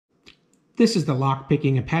This is the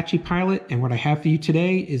lock-picking Apache Pilot, and what I have for you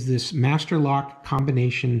today is this master lock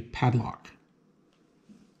combination padlock.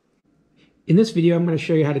 In this video, I'm going to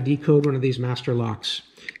show you how to decode one of these master locks.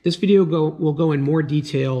 This video will go in more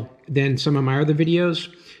detail than some of my other videos.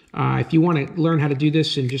 If you want to learn how to do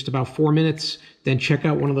this in just about 4 minutes, then check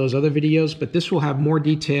out one of those other videos, but this will have more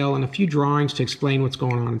detail and a few drawings to explain what's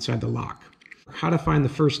going on inside the lock. How to find the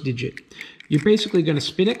first digit. You're basically going to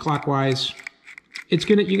spin it clockwise.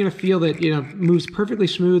 You're going to feel that it moves perfectly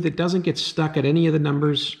smooth. It doesn't get stuck at any of the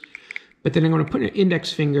numbers. But then I'm going to put an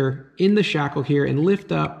index finger in the shackle here and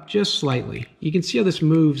lift up just slightly. You can see how this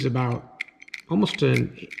moves about almost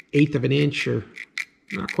an 1/8 of an inch, or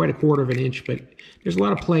not quite 1/4 of an inch, but there's a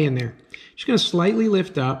lot of play in there. Just going to slightly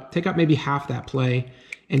lift up, take out maybe half that play,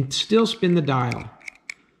 and still spin the dial.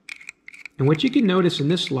 And what you can notice in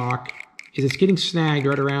this lock is it's getting snagged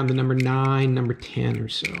right around the number 9, number 10 or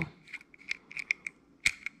so.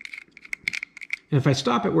 And if I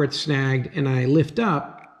stop it where it's snagged and I lift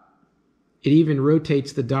up, it even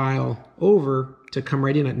rotates the dial over to come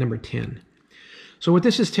right in at number 10. So what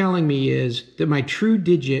this is telling me is that my true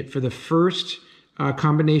digit for the first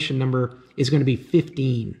combination number is going to be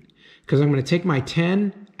 15. Because I'm going to take my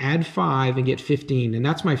 10, add 5, and get 15. And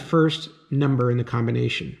that's my first number in the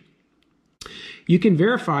combination. You can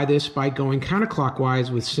verify this by going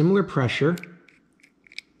counterclockwise with similar pressure.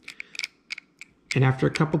 And after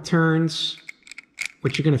a couple turns,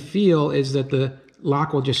 what you're going to feel is that the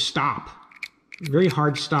lock will just stop. Very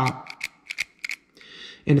hard stop.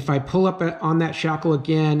 And if I pull up on that shackle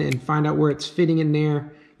again and find out where it's fitting in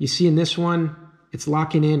there, you see in this one, it's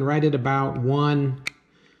locking in right at about 1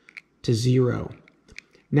 to 0.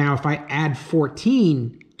 Now, if I add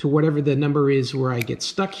 14 to whatever the number is where I get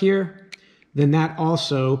stuck here, then that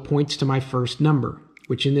also points to my first number,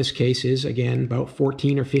 which in this case is, again, about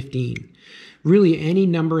 14 or 15. Really, any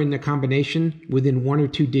number in the combination within 1 or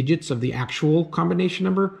 2 digits of the actual combination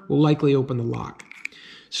number will likely open the lock.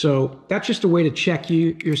 So that's just a way to check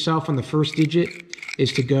yourself on the first digit,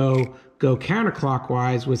 is to go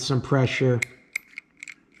counterclockwise with some pressure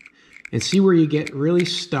and see where you get really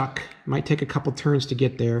stuck. It might take a couple turns to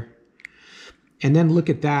get there. And then look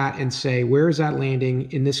at that and say, where is that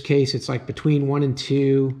landing? In this case, it's like between 1 and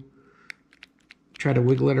 2. Try to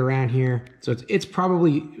wiggle it around here. So it's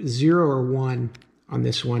probably 0 or 1 on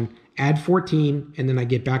this one. Add 14, and then I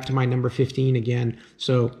get back to my number 15 again.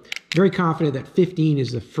 So very confident that 15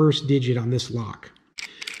 is the first digit on this lock.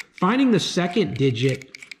 Finding the second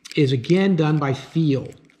digit is again done by feel.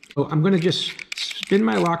 So I'm going to just spin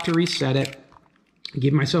my lock to reset it,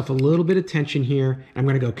 give myself a little bit of tension here. I'm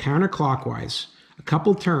going to go counterclockwise, a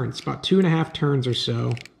couple turns, about 2.5 turns or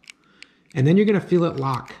so, and then you're going to feel it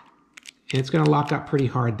lock. And it's going to lock up pretty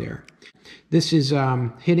hard there. This is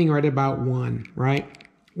hitting right about 1, right?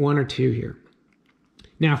 1 or 2 here.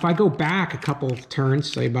 Now, if I go back a couple turns,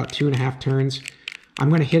 say about 2.5 turns, I'm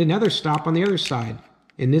going to hit another stop on the other side.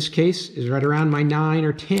 In this case, is right around my 9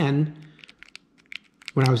 or 10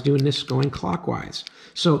 when I was doing this going clockwise.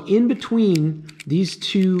 So in between these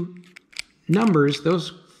two numbers,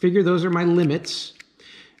 those are my limits.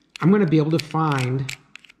 I'm going to be able to find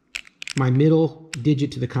my middle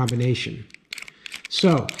digit to the combination.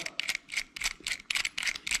 So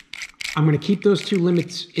I'm going to keep those two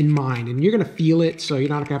limits in mind, and you're going to feel it, so you're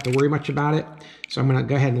not going to have to worry much about it. So I'm going to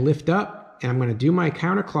go ahead and lift up, and I'm going to do my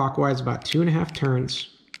counterclockwise about 2.5 turns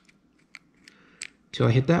till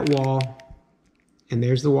I hit that wall, and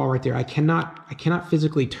there's the wall right there. I cannot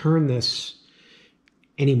physically turn this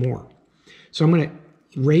anymore. So I'm going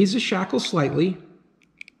to raise the shackle slightly,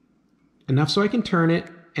 enough so I can turn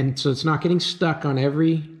it, and so it's not getting stuck on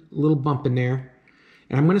every little bump in there.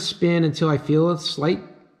 And I'm going to spin until I feel a slight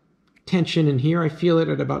tension, and here I feel it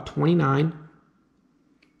at about 29.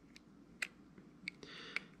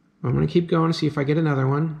 I'm going to keep going to see if I get another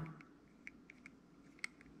one.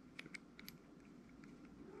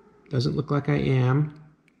 Doesn't look like I am.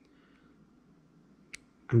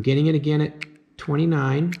 I'm getting it again at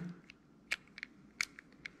 29.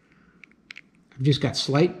 I've just got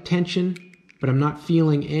slight tension, but I'm not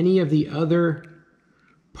feeling any of the other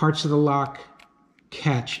parts of the lock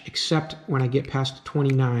catch except when I get past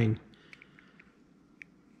 29.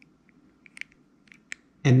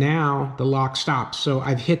 And now the lock stops. So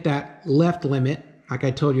I've hit that left limit. Like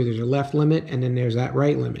I told you, there's a left limit and then there's that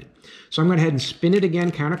right limit. So I'm going to go ahead and spin it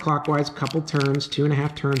again counterclockwise, a couple turns,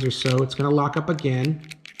 2.5 turns or so. It's going to lock up again,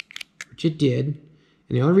 which it did.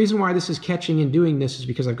 And the only reason why this is catching and doing this is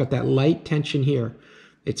because I've got that light tension here.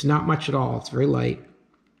 It's not much at all. It's very light.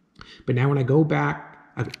 But now when I go back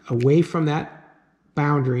away from that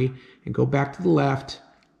boundary and go back to the left,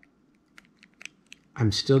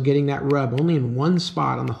 I'm still getting that rub only in one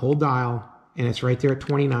spot on the whole dial, and it's right there at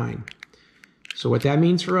 29. So what that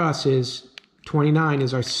means for us is 29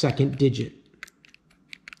 is our second digit.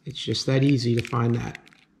 It's just that easy to find that.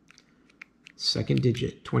 Second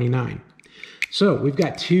digit, 29. So we've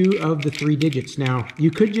got 2 of the 3 digits. Now, you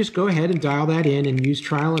could just go ahead and dial that in and use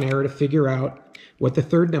trial and error to figure out what the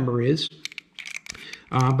third number is.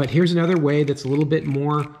 But here's another way that's a little bit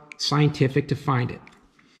more scientific to find it.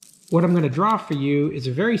 What I'm going to draw for you is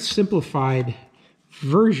a very simplified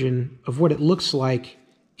version of what it looks like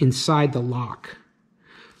inside the lock.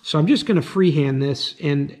 So I'm just going to freehand this,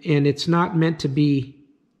 and it's not meant to be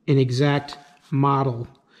an exact model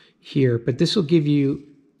here, but this will give you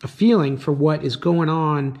a feeling for what is going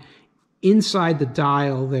on inside the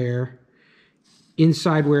dial there,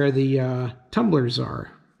 inside where the tumblers are,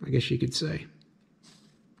 I guess you could say.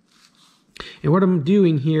 And what I'm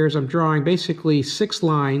doing here is I'm drawing basically 6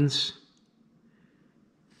 lines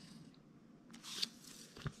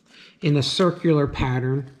in a circular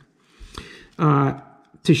pattern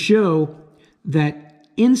to show that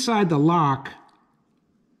inside the lock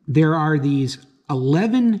there are these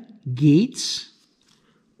 11 gates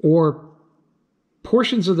or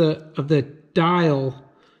portions of the dial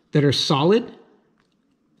that are solid.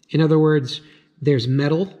 In other words, there's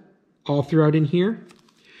metal all throughout in here.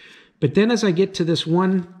 But then as I get to this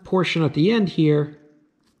one portion at the end here,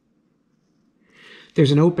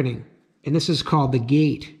 there's an opening, and this is called the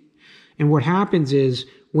gate. And what happens is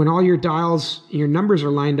when all your dials, your numbers are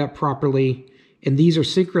lined up properly, and these are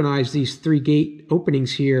synchronized, these 3 gate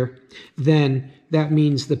openings here, then that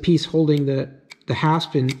means the piece holding the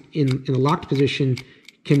hasp in the locked position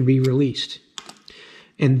can be released.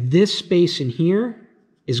 And this space in here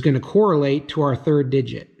is going to correlate to our third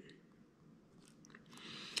digit.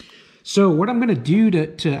 So what I'm going to do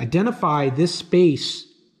to identify this space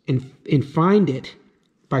and find it,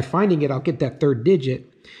 by finding it, I'll get that third digit,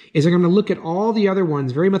 is I'm going to look at all the other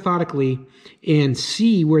ones very methodically and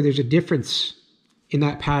see where there's a difference in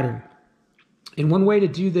that pattern. And one way to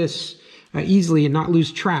do this easily and not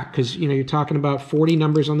lose track, because you're talking about 40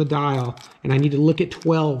 numbers on the dial, and I need to look at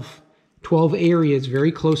 12 areas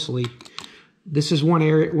very closely. This is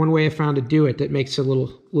one way I found to do it that makes it a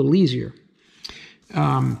little easier.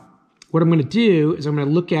 What I'm going to do is I'm going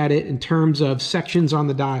to look at it in terms of sections on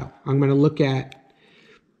the dial. I'm going to look at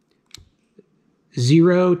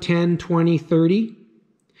 0, 10, 20, 30.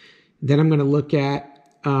 Then I'm going to look at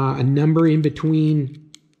a number in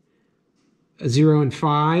between 0 and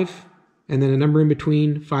 5, and then a number in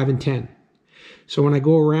between 5 and 10. So when I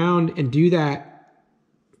go around and do that,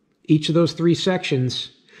 each of those 3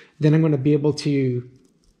 sections, then I'm going to be able to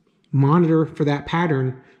monitor for that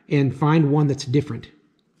pattern and find one that's different.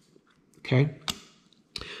 Okay,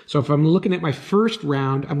 so if I'm looking at my first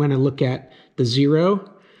round, I'm going to look at the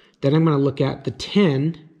 0, then I'm going to look at the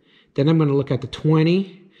 10, then I'm going to look at the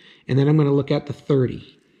 20, and then I'm going to look at the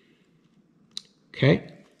 30.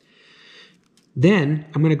 Okay, then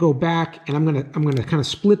I'm going to go back and I'm going to kind of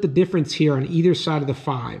split the difference here on either side of the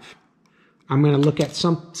 5. I'm going to look at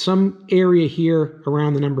some area here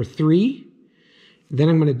around the number 3, then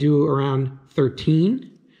I'm going to do around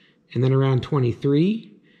 13, and then around 23.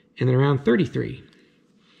 And then around 33.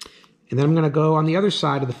 And then I'm going to go on the other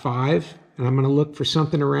side of the 5, and I'm going to look for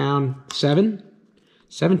something around 7,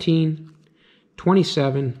 17,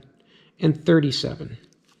 27, and 37.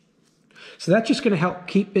 So that's just going to help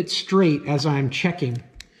keep it straight as I'm checking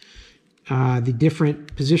the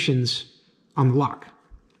different positions on the lock.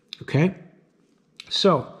 Okay?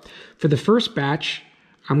 So for the first batch,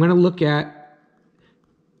 I'm going to look at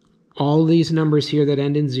all these numbers here that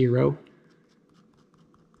end in 0.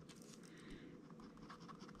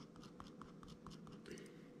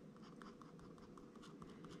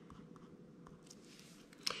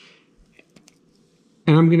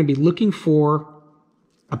 And I'm going to be looking for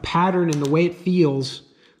a pattern in the way it feels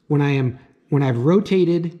when I've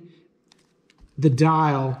rotated the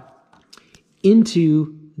dial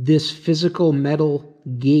into this physical metal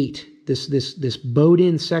gate, this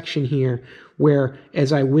bowed-in section here, where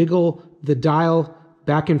as I wiggle the dial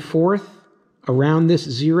back and forth around this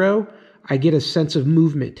 0, I get a sense of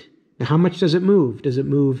movement. Now, how much does it move? Does it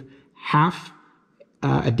move half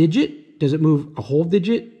a digit? Does it move a whole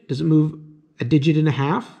digit? Does it move a digit and a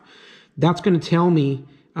half? That's going to tell me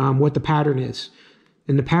what the pattern is.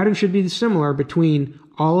 And the pattern should be similar between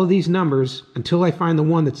all of these numbers until I find the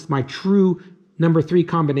one that's my true number 3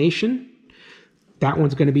 combination. That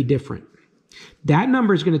one's going to be different. That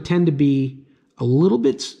number is going to tend to be a little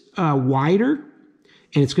bit wider,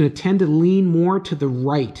 and it's going to tend to lean more to the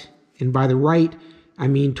right. And by the right, I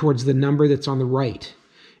mean towards the number that's on the right.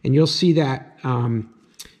 And you'll see that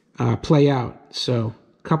play out. So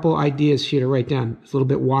a couple ideas here to write down. It's a little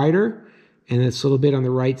bit wider, and it's a little bit on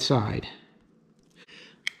the right side.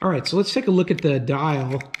 All right, so let's take a look at the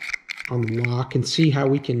dial on the lock and see how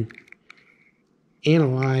we can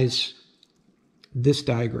analyze this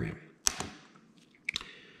diagram.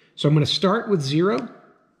 So I'm going to start with 0, and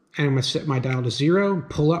I'm going to set my dial to 0,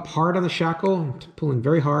 pull up hard on the shackle, I'm pulling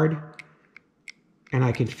very hard, and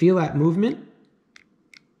I can feel that movement,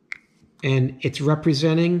 and it's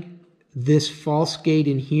representing this false gate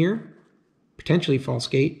in here, potentially false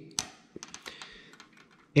gate,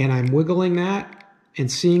 and I'm wiggling that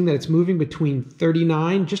and seeing that it's moving between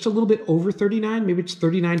 39, just a little bit over 39, maybe it's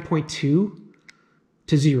 39.2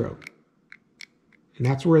 to 0. And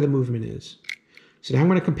that's where the movement is. So now I'm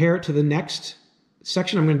going to compare it to the next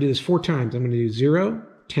section. I'm going to do this 4 times. I'm going to do 0,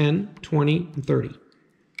 10, 20, and 30. I'm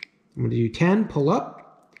going to do 10, pull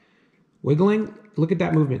up, wiggling. Look at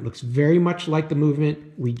that movement. It looks very much like the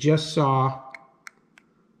movement we just saw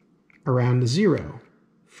around the 0,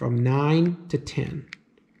 from 9 to 10.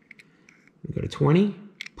 We go to 20,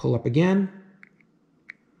 pull up again.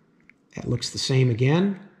 That looks the same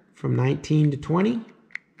again, from 19 to 20.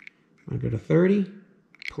 I go to 30,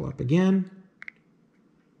 pull up again.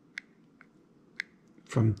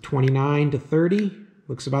 From 29 to 30,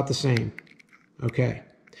 looks about the same. Okay,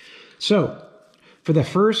 so for the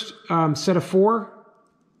first set of 4,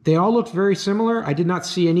 they all looked very similar. I did not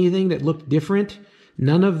see anything that looked different.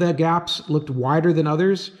 None of the gaps looked wider than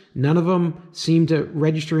others. None of them seemed to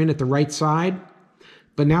register in at the right side.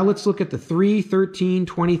 But now let's look at the 3, 13,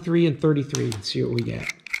 23, and 33 and see what we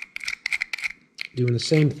get. Doing the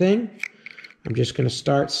same thing. I'm just going to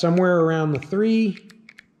start somewhere around the 3.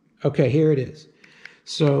 Okay, here it is.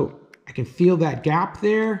 So I can feel that gap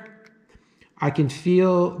there. I can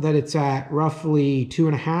feel that it's at roughly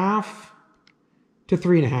 2.5 to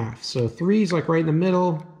 3.5. So 3 is like right in the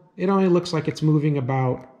middle. It only looks like it's moving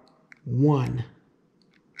about 1. A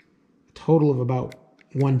total of about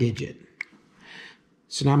 1 digit.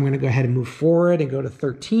 So now I'm going to go ahead and move forward and go to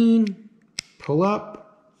 13. Pull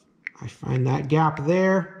up. I find that gap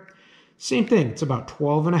there. Same thing. It's about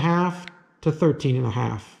 12.5 to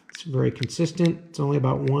 13.5. It's very consistent. It's only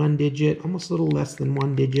about 1 digit, almost a little less than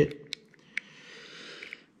 1 digit.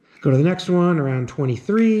 Go to the next one, around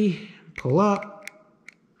 23. Pull up.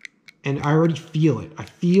 And I already feel it. I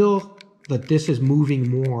feel that this is moving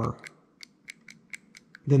more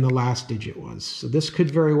than the last digit was. So this could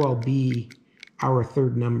very well be our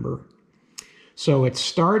 3rd number. So it's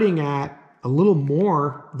starting at a little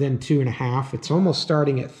more than 2.5. It's almost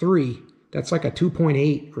starting at 3. That's like a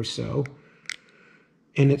 2.8 or so.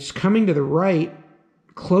 And it's coming to the right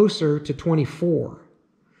closer to 24.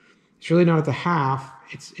 It's really not at the half.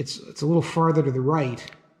 It's a little farther to the right.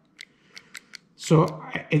 So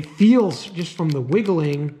it feels, just from the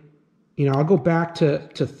wiggling, you know, I'll go back to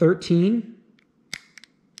 13.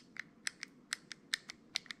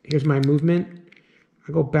 Here's my movement.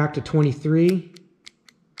 I go back to 23.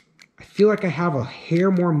 I feel like I have a hair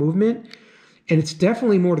more movement, and it's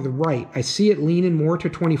definitely more to the right. I see it leaning more to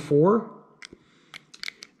 24.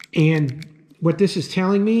 And what this is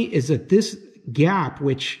telling me is that this gap,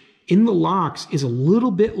 which in the locks is a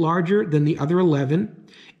little bit larger than the other 11,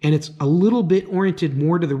 and it's a little bit oriented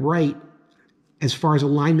more to the right as far as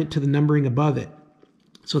alignment to the numbering above it.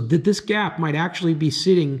 So that this gap might actually be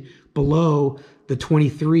sitting below the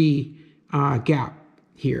 23 gap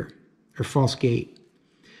here, or false gate.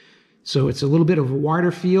 So it's a little bit of a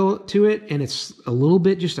wider feel to it, and it's a little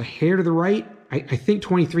bit just a hair to the right. I think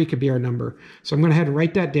 23 could be our number. So I'm going to go ahead and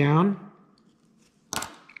write that down.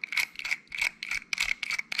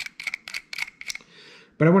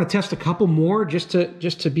 But I want to test a couple more just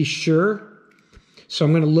to be sure. So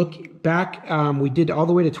I'm going to look back. We did all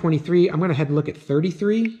the way to 23. I'm going to head and look at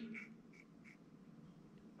 33.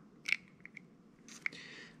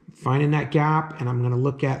 Finding that gap, and I'm going to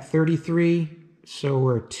look at 33. So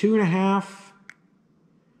we're 2.5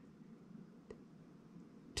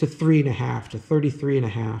 to 3.5 to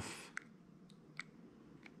 33.5.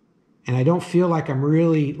 And I don't feel like I'm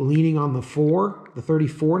really leaning on the 4, the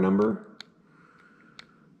 34 number.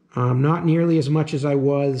 Not nearly as much as I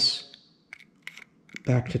was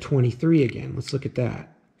back to 23 again. Let's look at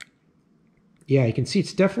that. Yeah, you can see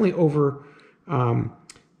it's definitely over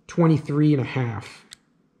 23.5.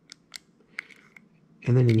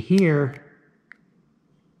 And then in here,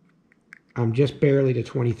 I'm just barely to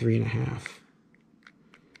 23.5.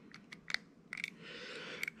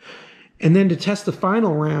 And then to test the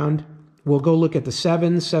final round, we'll go look at the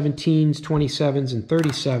 7s, 17s, 27s, and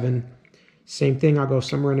 37. Same thing, I'll go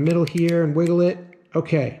somewhere in the middle here and wiggle it.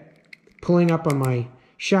 Okay, pulling up on my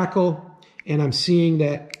shackle, and I'm seeing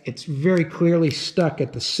that it's very clearly stuck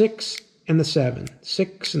at the 6 and the 7.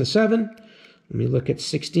 6 and the 7. Let me look at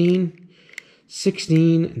 16.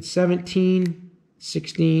 16 and 17.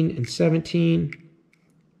 16 and 17.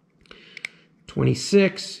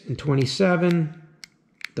 26 and 27.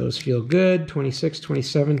 Those feel good. 26,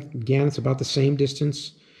 27. Again, it's about the same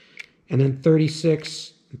distance. And then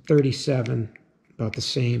 36 and 37, about the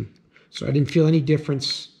same. So I didn't feel any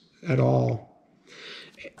difference at all.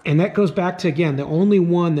 And that goes back to, again, the only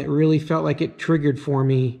one that really felt like it triggered for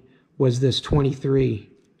me was this 23.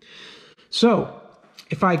 So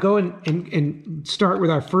if I go and start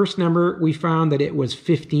with our first number, we found that it was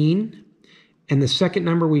 15. And the second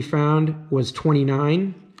number we found was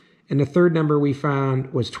 29. And the third number we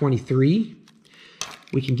found was 23.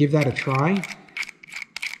 We can give that a try.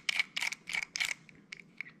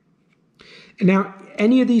 Now,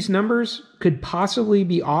 any of these numbers could possibly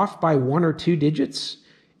be off by 1 or 2 digits.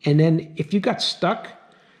 And then if you got stuck,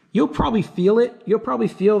 you'll probably feel it. You'll probably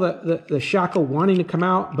feel the shackle wanting to come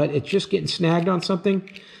out, but it's just getting snagged on something.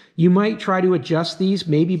 You might try to adjust these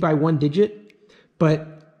maybe by 1 digit,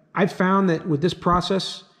 but I've found that with this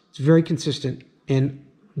process, it's very consistent. And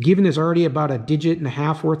given there's already about 1.5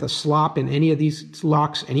 digits worth of slop in any of these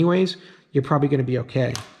locks anyways, you're probably going to be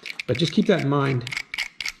okay. But just keep that in mind.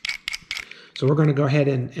 So we're going to go ahead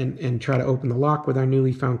and try to open the lock with our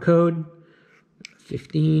newly found code.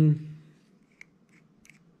 15,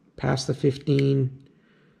 past the 15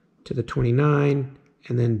 to the 29,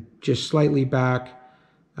 and then just slightly back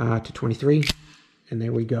to 23, and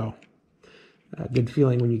there we go. Good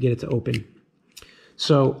feeling when you get it to open.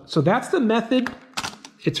 So that's the method.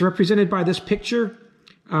 It's represented by this picture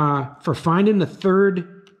for finding the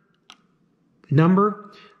third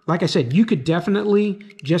number. Like I said, you could definitely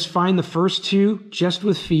just find the first 2 just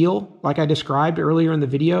with feel, like I described earlier in the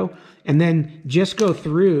video, and then just go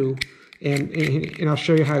through, and I'll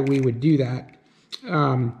show you how we would do that.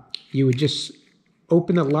 You would just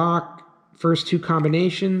open the lock, first 2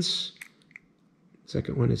 combinations,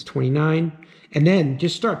 second one is 29, and then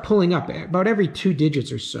just start pulling up about every 2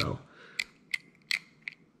 digits or so.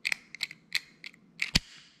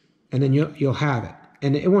 And then you'll have it.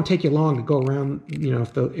 And it won't take you long to go around, you know,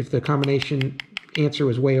 if the combination answer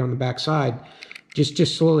was way on the back side,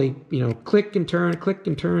 just slowly, you know, click and turn, click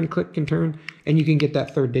and turn, click and turn, and you can get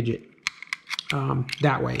that third digit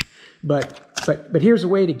that way. But here's a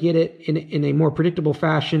way to get it in a more predictable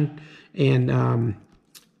fashion. And,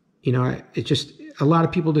 you know, it's just a lot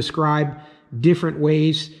of people describe different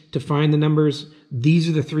ways to find the numbers. These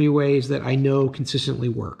are the 3 ways that I know consistently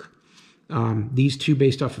work. These 2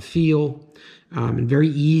 based off of feel, and very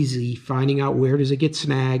easy finding out where does it get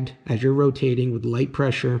snagged as you're rotating with light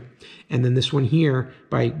pressure. And then this one here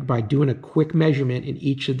by doing a quick measurement in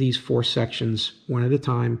each of these 4 sections, one at a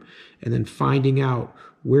time, and then finding out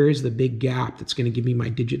where is the big gap that's going to give me my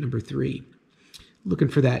digit number 3. Looking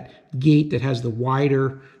for that gate that has the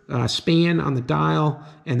wider span on the dial,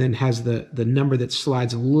 and then has the number that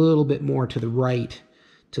slides a little bit more to the right,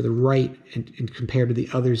 and compared to the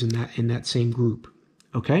others in that same group.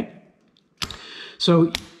 Okay.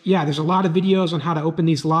 So yeah, there's a lot of videos on how to open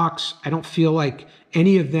these locks. I don't feel like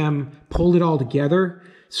any of them pulled it all together.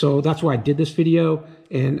 So that's why I did this video.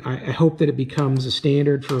 And I hope that it becomes a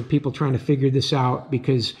standard for people trying to figure this out,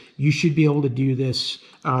 because you should be able to do this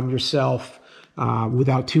yourself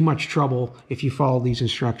without too much trouble if you follow these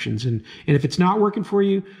instructions. And if it's not working for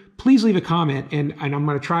you, please leave a comment, and I'm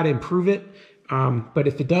going to try to improve it. But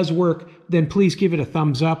if it does work, then please give it a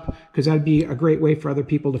thumbs up, because that'd be a great way for other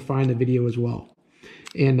people to find the video as well.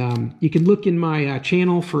 And you can look in my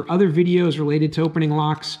channel for other videos related to opening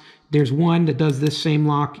locks. There's one that does this same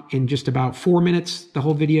lock in just about 4 minutes, the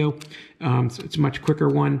whole video. So it's a much quicker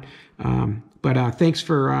one. But thanks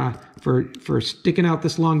for sticking out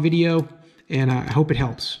this long video, and I hope it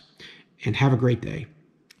helps. And have a great day.